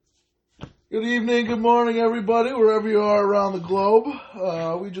Good evening, good morning, everybody, wherever you are around the globe.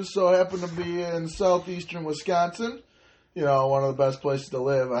 We just so happen to be in southeastern Wisconsin. You know, one of the best places to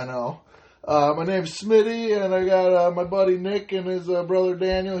live, I know. My name's Smitty, and I got my buddy Nick and his brother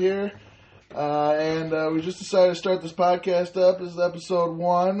Daniel here. And we just decided to start this podcast up. This is episode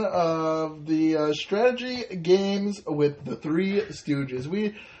 1 of the strategy games with the Three Stooges.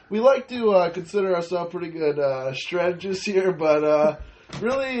 We like to consider ourselves pretty good strategists here, but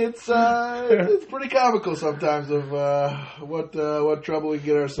really it's pretty comical sometimes of what trouble we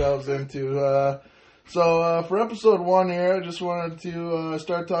get ourselves into. So for episode 1 here, I just wanted to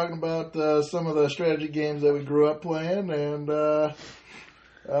start talking about some of the strategy games that we grew up playing and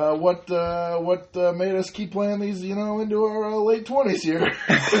what made us keep playing these, into our late 20s here.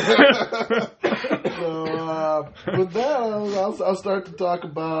 So with that, I'll start to talk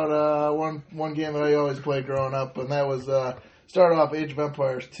about one game that I always played growing up, and that was started off Age of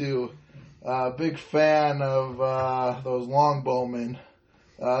Empires 2. Big fan of those longbowmen.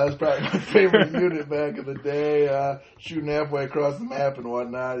 That was probably my favorite unit back in the day. Shooting halfway across the map and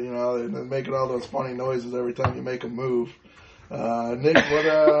whatnot, and making all those funny noises every time you make a move. Nick, what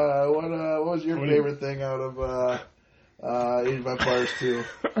was your favorite thing out of Age of Empires 2?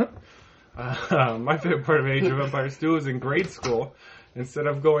 My favorite part of Age of Empires 2 was in grade school. Instead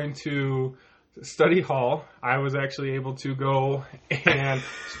of going to study hall, I was actually able to go and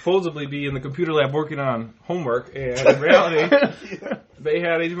supposedly be in the computer lab working on homework, and in reality, they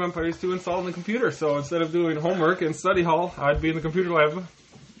had Age of Empires 2 installed on the computer. So instead of doing homework in study hall, I'd be in the computer lab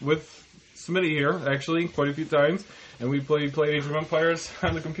with Smitty here, actually, quite a few times, and we played Age of Empires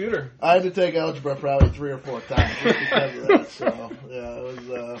on the computer. I had to take algebra probably 3 or 4 times just because of that, so, yeah,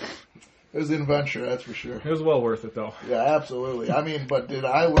 it was an adventure, that's for sure. It was well worth it, though. Yeah, absolutely. I mean, but did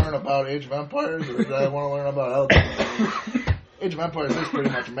I learn about Age of Empires, or did I want to learn about algebra? Age of Empires is pretty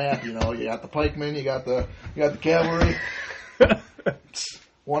much math, You got the pikemen, you got the cavalry.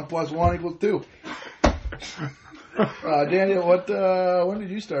 1 + 1 = 2. Daniel, when did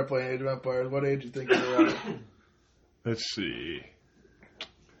you start playing Age of Empires? What age do you think you were at? Let's see.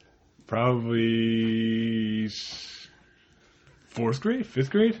 Probably 4th grade, 5th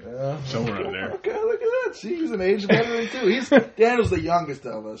grade? Somewhere in there. Okay, look at that. See, he's an age veteran, too. Daniel's the youngest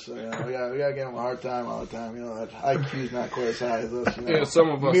of us, so we gotta give him a hard time all the time. That IQ's not quite as high as us. Yeah, some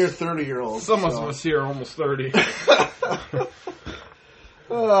of us. Mere 30-year-olds. Some of us here are almost 30.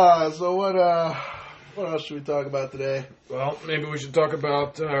 So what else should we talk about today? Well, maybe we should talk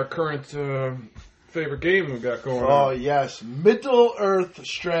about our current favorite game we've got going on. Oh, yes. Middle-earth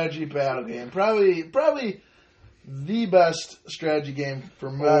strategy battle game. Probably the best strategy game for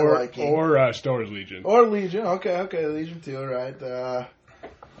my liking. Or Star Wars Legion. Or Legion. Okay, Legion too, all right. So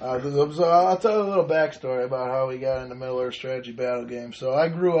I'll tell you a little backstory about how we got into Middle-earth strategy battle games. So I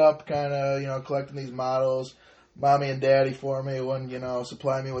grew up kind of, collecting these models. Mommy and Daddy for me wouldn't,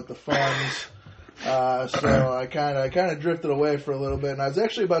 supply me with the funds. So I kind of drifted away for a little bit, and I was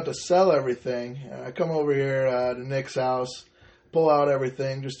actually about to sell everything. I come over here to Nick's house, pull out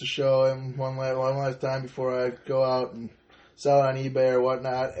everything just to show him one last time before I go out and sell it on eBay or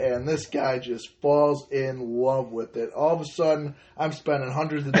whatnot, and this guy just falls in love with it. All of a sudden, I'm spending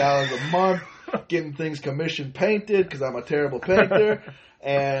hundreds of dollars a month getting things commission painted because I'm a terrible painter.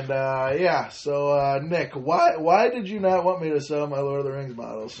 And, so Nick, why did you not want me to sell my Lord of the Rings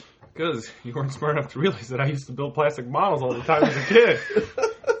models? Because you weren't smart enough to realize that I used to build plastic models all the time as a kid.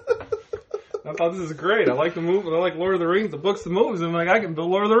 I thought this is great. I like the movie. I like Lord of the Rings, the books, the movies. And I can build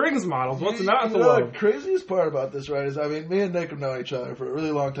Lord of the Rings models. What's not to love? The craziest part about this, right, is me and Nick have known each other for a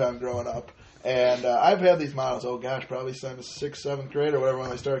really long time growing up. And I've had these models, probably since 6th, 7th grade or whatever when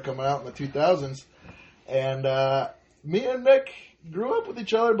they started coming out in the 2000s. And me and Nick grew up with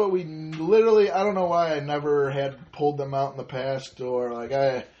each other, but we literally, I don't know why I never had pulled them out in the past, or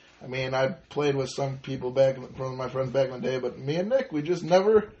I played with some people from my friends back in the day, but me and Nick, we just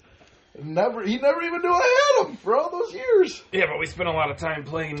never, he never even knew I had them for all those years. Yeah, but we spent a lot of time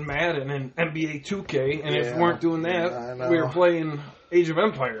playing Madden and NBA 2K, and if we weren't doing that, we were playing Age of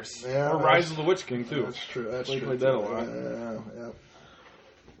Empires, or Rise of the Witch King, too. That's true. We played that a lot. Yeah.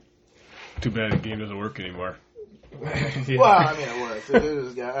 Too bad the game doesn't work anymore. Yeah. Well, it works. You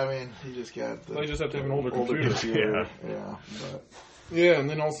just got you just have to have an older computer. Yeah. Yeah, and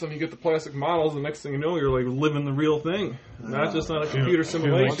then all of a sudden you get the plastic models, and next thing you know, you're like living the real thing, not just on a computer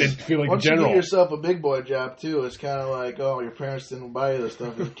simulation. Feel like Once general. you get yourself a big boy job too, it's kind of like, your parents didn't buy you this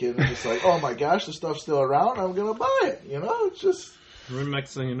stuff as a kid. It's just like, oh my gosh, this stuff's still around. I'm gonna buy it. It's just. And then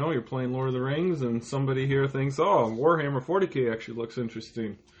next thing you know, you're playing Lord of the Rings, and somebody here thinks, Warhammer 40K actually looks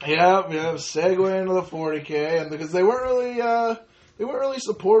interesting. Yeah, segue into the 40K, and because they weren't really they weren't really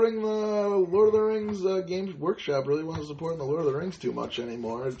supporting the Lord of the Rings Games Workshop. Really wasn't supporting the Lord of the Rings too much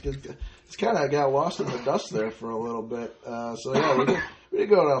anymore. It's kind of got lost in the dust there for a little bit. So yeah, we did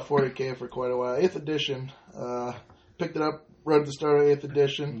go to 40K for quite a while. 8th edition, picked it up right at the start of 8th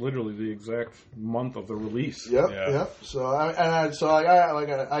edition. Literally the exact month of the release. Yep. So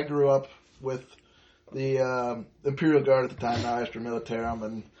I grew up with the Imperial Guard at the time, now Astra Militarum,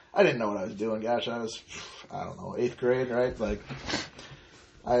 and I didn't know what I was doing. Gosh, I was, I don't know, 8th grade, right? Like,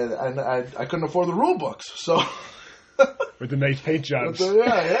 I couldn't afford the rule books, so. With the nice paint jobs. With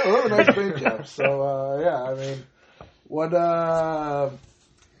the nice paint jobs. So, I mean, what,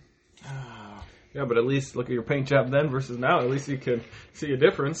 Yeah, but at least look at your paint job then versus now. At least you can see a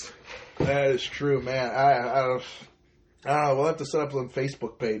difference. That is true, man. I don't know. We'll have to set up some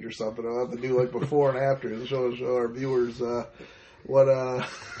Facebook page or something. I'll have to do like before and after to show our viewers what.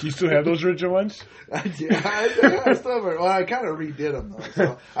 Do you still have those original ones? I still have. Well, I kind of redid them though.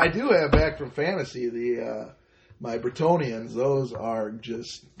 So I do have back from Fantasy my Bretonians. Those are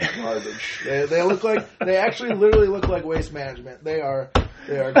just garbage. They actually literally look like Waste Management. They are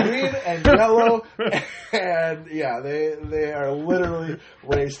green and yellow, and they are literally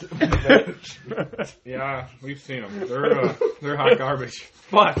waste management. Yeah, we've seen them. They're hot garbage.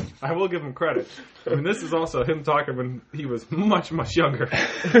 But I will give him credit. I mean, this is also him talking when he was much, much younger.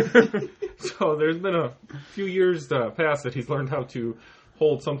 So there's been a few years past that he's learned how to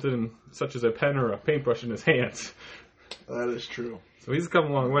hold something such as a pen or a paintbrush in his hands. That is true. So he's come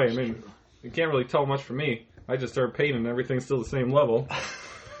a long way. I mean, you can't really tell much from me. I just started painting and everything's still the same level.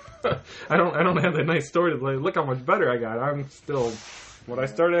 I don't have that nice story to look how much better I got. I'm still what I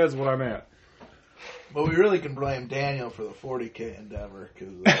started as what I'm at. But we really can blame Daniel for the 40K endeavor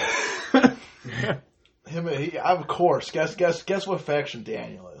because of course. Guess what faction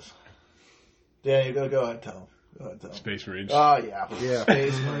Daniel is? Daniel, go ahead, tell him. Space Marines. Oh, yeah.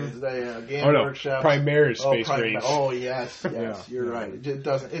 Space Marines. Game Workshop. Primaris Space Marines. Oh, yes. You're right. It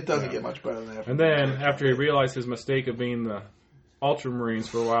doesn't get much better than that. And then, after he realized his mistake of being the Ultramarines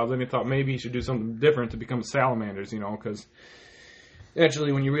for a while, then he thought maybe he should do something different to become Salamanders, because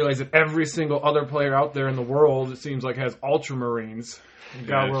actually when you realize that every single other player out there in the world, it seems like, has Ultramarines.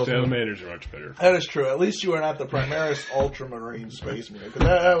 Salamanders are much better. That is true. At least you are not the Primaris Ultramarine Space Marine, because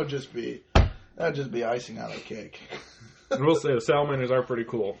that would just be... That'd just be icing on the cake. I will say the Salamanders are pretty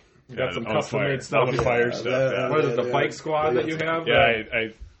cool. You got some custom-made stuff. All the fire stuff. What is it, the bike squad that you have?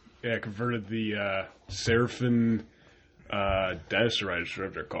 I converted the Seraphim Dinosaur Riders,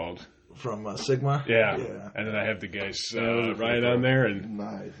 whatever they're called. From Sigma? Yeah. And then I have the guys ride on there. And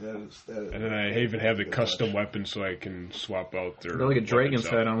nice. That is. And then I even have the custom weapons so I can swap out their... They're like a dragon's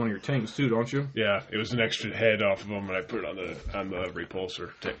head on one of your tanks too, don't you? Yeah, it was an extra head off of them, and I put it on the repulsor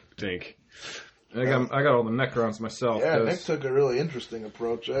tank. I got all the Necrons myself. Yeah, Nick took a really interesting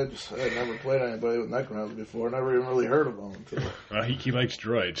approach. I had never played anybody with Necrons before. Never even really heard of them until... He likes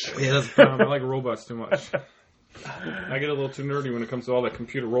droids. Yeah, that's the problem. I like robots too much. I get a little too nerdy when it comes to all that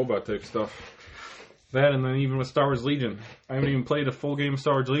computer robot type stuff. That, and then even with Star Wars Legion. I haven't even played a full game of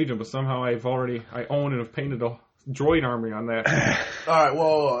Star Wars Legion, but somehow I own and have painted a droid army on that. Alright,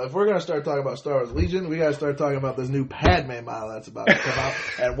 well, if we're going to start talking about Star Wars Legion, we got to start talking about this new Padme model that's about to come out,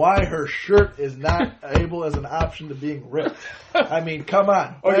 and why her shirt is not able as an option to being ripped. I mean, come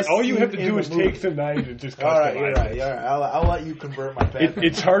on. All you have to do is take the knife and just customize Alright, you're right. I'll let you convert my Padme.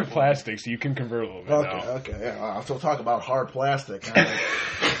 It's hard plastic, so you can convert a little bit Okay, yeah. So talk about hard plastic.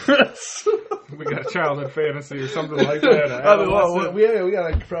 We got a childhood fantasy or something like that. We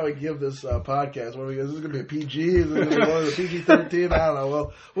got to probably give this podcast. Is this going to be a PG? Is this going to be one of the PG-13? I don't know.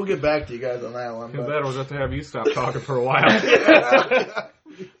 Well, we'll get back to you guys on that one. That was have to have you stop talking for a while.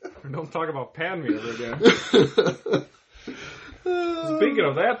 Don't talk about Padme ever again. Speaking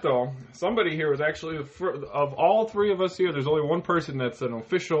of that, though, somebody here was actually, of all three of us here, there's only one person that's an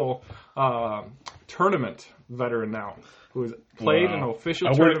official tournament veteran now. Who has played an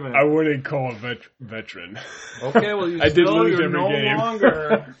official tournament. I wouldn't call a veteran. Okay, well, you're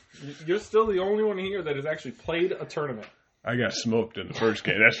still the only one here that has actually played a tournament. I got smoked in the first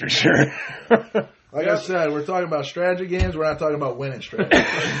game, that's for sure. Like I said, we're talking about strategy games. We're not talking about winning strategy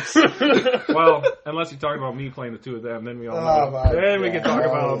games. Well, unless you're talking about me playing the two of them, then we all know. Then we can talk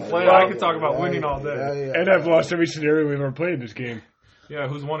about playing. I can talk about winning all day. And I've lost every scenario we've ever played in this game. Yeah,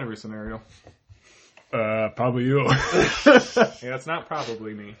 who's won every scenario? Probably you. Yeah, it's not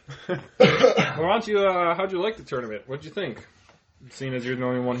probably me. How'd you like the tournament? What'd you think? Seeing as you're the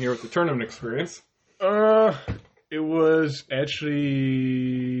only one here with the tournament experience. It was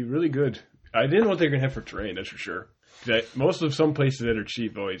actually really good. I didn't know what they were going to have for terrain, that's for sure. most of some places that are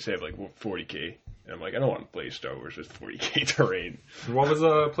cheap always have like 40K. And I'm like, I don't want to play Star Wars with 40K terrain. What was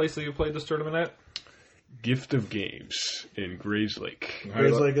the place that you played this tournament at? Gift of Games in Grayslake.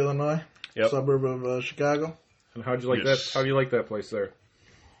 Grayslake, Illinois, Yep. suburb of Chicago. And how'd you like Yes. that? How do you like that place there?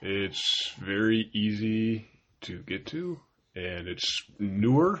 It's very easy to get to, and it's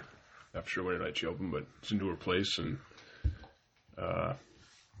newer. Not sure when it actually opened, but it's a newer place, and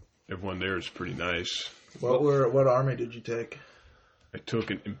everyone there is pretty nice. What army did you take? I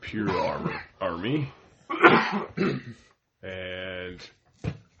took an Imperial army, and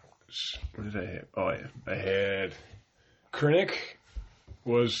what did I have? Oh, I had Krennic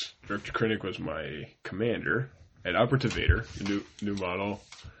Director Krennic was my commander. I had Operative Vader, new model,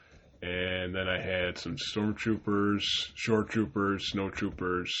 and then I had some stormtroopers, shore troopers, snow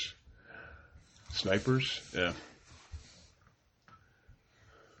troopers, snipers. Yeah.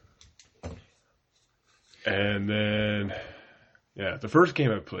 And then, the first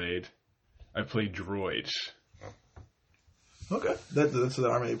game I played droids. Okay, that's the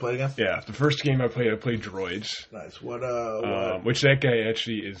army you played against. Yeah, the first game I played droids. Nice. What? Which that guy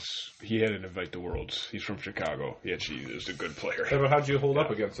actually he had an invite to Worlds. He's from Chicago. He actually is a good player. Yeah, but how'd you hold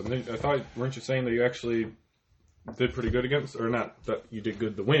up against him? I thought, weren't you saying that you actually did pretty good against, or not that you did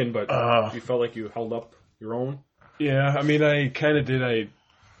good to win, but you felt like you held up your own? Yeah, I mean, I kind of did.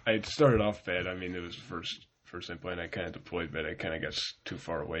 I started off bad. I mean, it was the first time playing. I kind of deployed bad. I kind of got too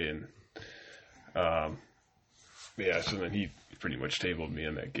far away, and so then he pretty much tabled me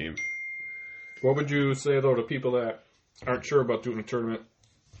in that game. What would you say, though, to people that aren't sure about doing a tournament?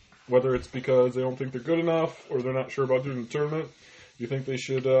 Whether it's because they don't think they're good enough or they're not sure about doing a tournament, do you think they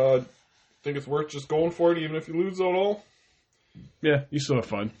should think it's worth just going for it, even if you lose at all? Yeah, you still have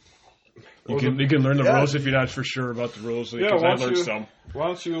fun. You can learn the rules if you're not for sure about the rules. Because I learned some. Why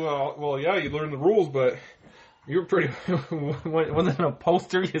don't you, you learn the rules, but you're pretty, wasn't it a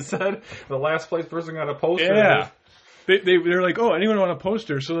poster you said? The last place person got a poster. Yeah. They're like, oh, anyone want a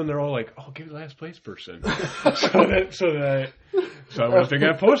poster? So then they're all like, oh, give the last place person. so I went up and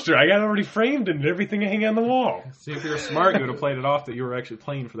got a poster. I got it already framed and everything hanging on the wall. See, if you were smart, you would have played it off that you were actually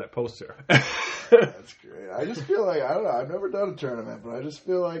playing for that poster. That's great. I just feel like, I don't know, I've never done a tournament, but I just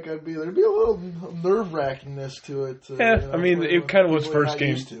feel like there'd be a little nerve-wrackingness to it. I mean, it kind of was first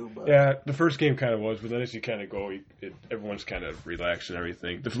game. But. Yeah, the first game kind of was, but then as you kind of go, everyone's kind of relaxed and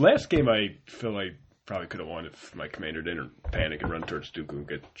everything. The last game, I feel like probably could have won if my commander didn't panic and run towards Dooku and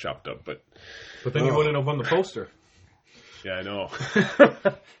get chopped up, but then you wouldn't have won the poster. Yeah, I know.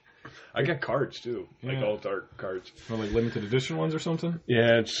 I got cards too, like alt art cards. Or like limited edition ones or something.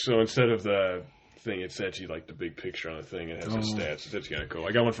 Yeah, so instead of the thing, it's actually like the big picture on the thing. It has the stats. That's kind of cool.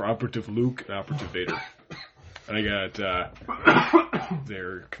 I got one for Operative Luke and Operative Vader, and I got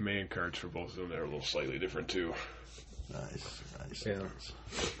their command cards for both of them. They're a little slightly different too. Nice.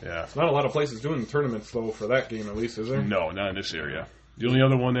 Yeah. Not a lot of places doing tournaments though for that game, at least, is there? No, not in this area. The only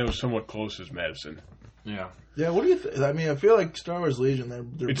other one that was somewhat close is Madison. Yeah. Yeah, what do you think? I mean, I feel like Star Wars Legion, they're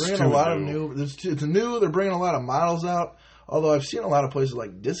bringing a lot of new... It's new, they're bringing a lot of models out, although I've seen a lot of places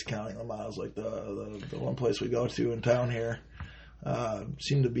like discounting the models, like the one place we go to in town here.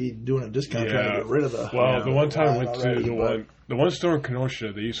 Seem to be doing a discount trying to get rid of the... Well, the one time I went to the one store in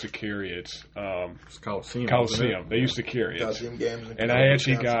Kenosha, they used to carry it. It's Coliseum. Coliseum. They used to carry it. Coliseum Games. And I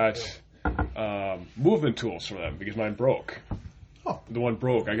actually got movement tools from them because mine broke. Oh. The one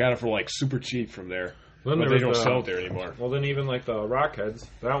broke. I got it for like super cheap from there. Then but they don't sell it there anymore. Well, then even like the Rockheads,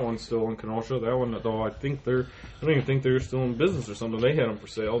 that one's still in Kenosha. That one, though, I don't even think they're still in business or something. They had them for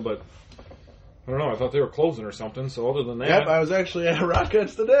sale, but I don't know. I thought they were closing or something. So other than that, yep, I was actually at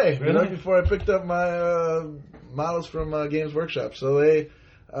Rockheads today, really? Right before I picked up my models from Games Workshop. So they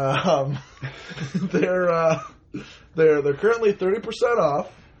they're currently 30%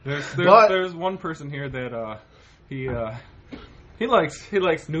 off. There's one person here that he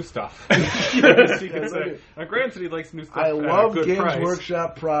likes new stuff. Yes, you can say. Now, granted, he likes new stuff. I love good Games price.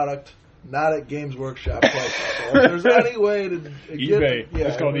 Workshop product, not at Games Workshop price. So if there's any way to get eBay,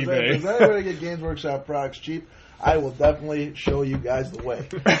 it's called eBay. If there's any way to get Games Workshop products cheap, I will definitely show you guys the way.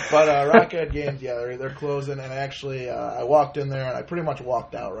 But Rockhead Games, they're closing, and actually I walked in there and I pretty much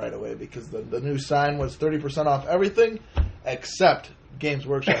walked out right away because the new sign was 30% off everything except Games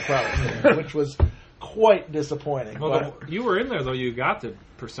Workshop products, which was quite disappointing. Well, you were in there though. You got the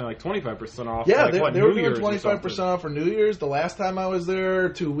percent, like 25% off. Yeah, like, they were doing 25% off for New Year's. The last time I was there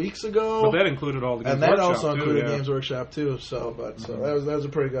 2 weeks ago, but that included all the Games and that Workshop also included too, Games Workshop too. So that was a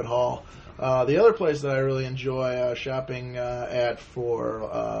pretty good haul. The other place that I really enjoy shopping at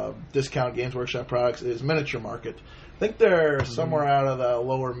for discount Games Workshop products is Miniature Market. I think they're somewhere out of the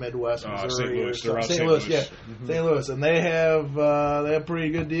lower Midwest, Missouri or something. St. Louis, yeah, St. Louis, and they have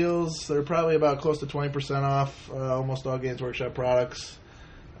pretty good deals. They're probably about close to 20% off almost all Games Workshop products.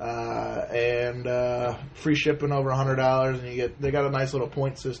 And free shipping over $100, and they got a nice little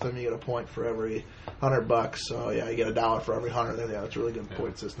point system. You get a point for every $100. So yeah, you get $1 for every 100. Yeah, it's a really good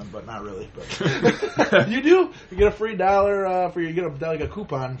point system, but not really. But you do. You get a free $1 you get a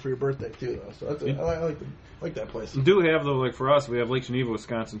coupon for your birthday too, though. So that's I like that place. We do have, though, like for us, we have Lake Geneva,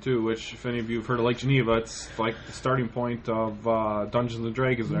 Wisconsin too. Which, if any of you have heard of Lake Geneva, it's like the starting point of Dungeons and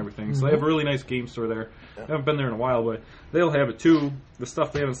Dragons and everything. So they have a really nice game store there. I haven't been there in a while, but they'll have it too. The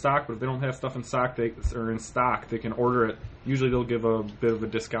stuff they have in stock, but if they don't have stuff in stock, they can order it. Usually they'll give a bit of a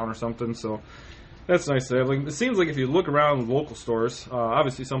discount or something, so that's nice to have. Like, it seems like if you look around local stores,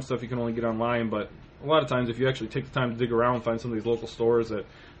 obviously some stuff you can only get online, but a lot of times if you actually take the time to dig around and find some of these local stores, that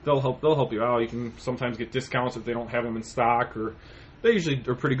they'll help you out. You can sometimes get discounts if they don't have them in stock, or they usually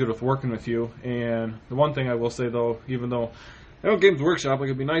are pretty good with working with you. And the one thing I will say, though, even though I know Games Workshop, like,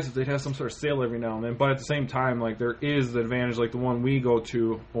 it'd be nice if they'd have some sort of sale every now and then, but at the same time, like, there is the advantage, like the one we go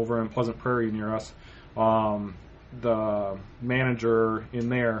to over in Pleasant Prairie near us. The manager in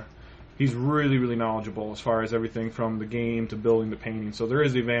there, he's really, really knowledgeable as far as everything from the game to building to painting. So there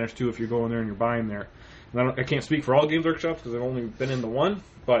is the advantage, too, if you're going there and you're buying there. And I can't speak for all Games Workshops because I've only been in the one,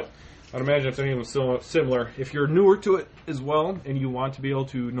 but I'd imagine if any of them similar. If you're newer to it as well and you want to be able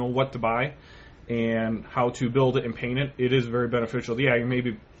to know what to buy and how to build it and paint it, it is very beneficial. Yeah, you may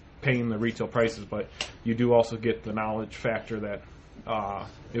be paying the retail prices, but you do also get the knowledge factor that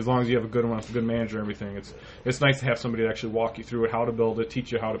as long as you have a good one, a good manager and everything, it's nice to have somebody to actually walk you through it, how to build it,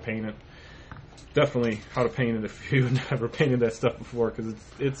 teach you how to paint it. Definitely how to paint it if you've never painted that stuff before, because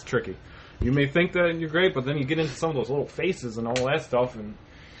it's tricky. You may think that you're great, but then you get into some of those little faces and all that stuff, and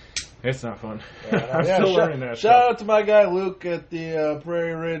it's not fun. I'm still learning that stuff. Shout out to my guy Luke at the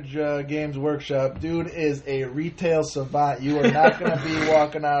Prairie Ridge Games Workshop. Dude is a retail savant. You are not going to be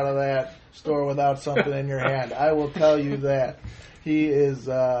walking out of that store without something in your hand. I will tell you that. He is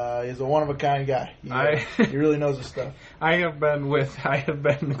a one-of-a-kind guy. He really knows his stuff. I've gone to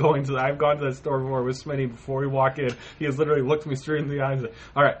that store before with Smitty before we walk in. He has literally looked me straight in the eyes and said,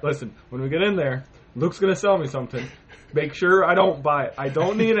 all right, listen, when we get in there, Luke's going to sell me something. Make sure I don't buy it. I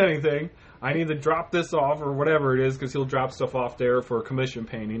don't need anything. I need to drop this off or whatever it is, because he'll drop stuff off there for commission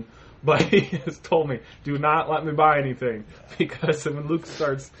painting. But he has told me, do not let me buy anything. Because when Luke's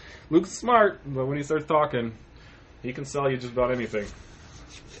smart, but when he starts talking, he can sell you just about anything.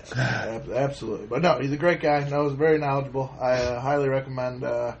 Yeah, absolutely. But no, he's a great guy. He's very knowledgeable. I highly recommend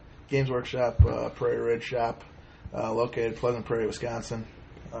Games Workshop, Prairie Ridge Shop, located in Pleasant Prairie, Wisconsin.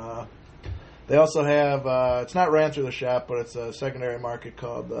 They also have, it's not ran through the shop, but it's a secondary market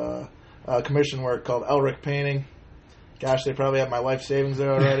called, commission work called Elric Painting. Gosh, they probably have my life savings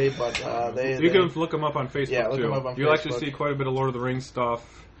there already, but You can look them up on Facebook, yeah, look too. them up on You'll Facebook. actually see quite a bit of Lord of the Rings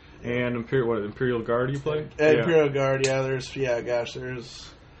stuff. And Imperial Guard you play? Imperial Guard, yeah. There's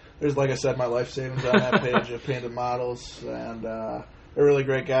like I said, my life savings on that page of painted models, and they're really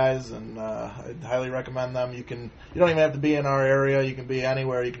great guys, and I'd highly recommend them. You don't even have to be in our area. You can be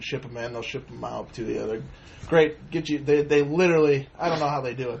anywhere. You can ship them in. They'll ship them out to you. They're great. They literally, I don't know how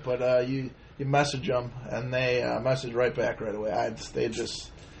they do it, but you message them and they message right back right away.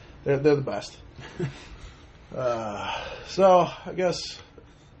 They're the best. So I guess.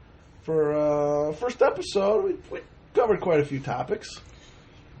 For first episode, we covered quite a few topics.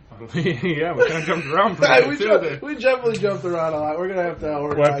 Yeah, we kind of jumped around pretty good, we definitely jumped around a lot. We're going to have to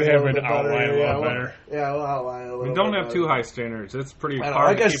organize we'll have an outline a little better. We'll outline a little bit. We don't have too high standards. It's pretty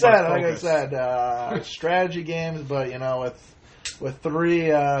hard like to keep our focus. Strategy games, but, with three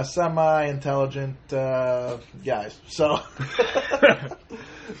semi-intelligent guys. So...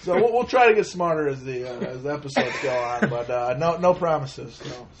 So we'll try to get smarter as the episodes go on, but no promises.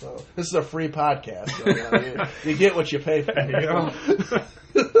 So this is a free podcast. So, you get what you pay for.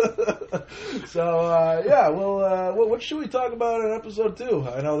 So what should we talk about in episode 2?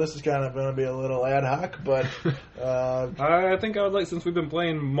 I know this is kind of going to be a little ad hoc, but I think I would like, since we've been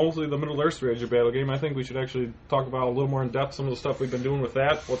playing mostly the Middle Earth strategy battle game, I think we should actually talk about a little more in depth some of the stuff we've been doing with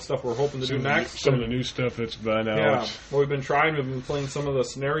that, what stuff we're hoping to do next. Some of the new stuff that's been out. Yeah, what we've been trying. We've been playing some of the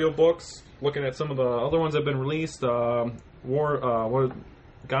scenario books, looking at some of the other ones that have been released.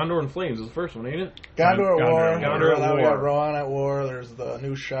 Gondor and Flames is the first one, ain't it? Gondor at War. Gondor at Now we War. got Rohan at War. There's the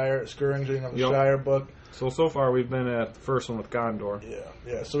new Shire, Scourging of the Shire book. So far we've been at the first one with Gondor.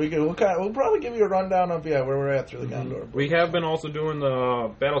 Yeah. So we'll probably give you a rundown of where we're at through the Gondor. We have been also doing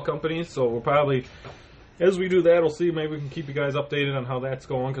the battle companies, so we'll probably, as we do that, we'll see. Maybe we can keep you guys updated on how that's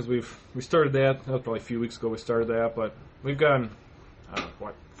going because we started that. That was probably a few weeks ago. We started that, but we've gotten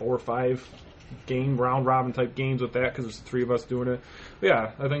 4 or 5 round robin type games with that because there's 3 of us doing it. But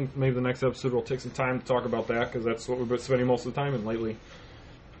yeah, I think maybe the next episode we'll take some time to talk about that because that's what we've been spending most of the time in lately.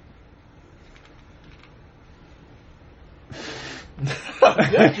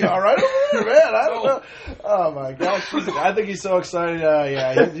 Nick, you all right over there, man? I don't know. Oh my gosh, I think he's so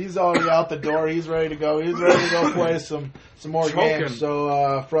excited. He's already out the door. He's ready to go. He's ready to go play some more games.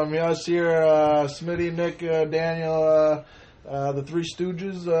 So from us here, Smitty, Nick, Daniel, the Three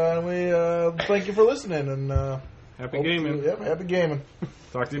Stooges, we thank you for listening and happy gaming. Happy gaming.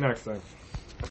 Talk to you next time.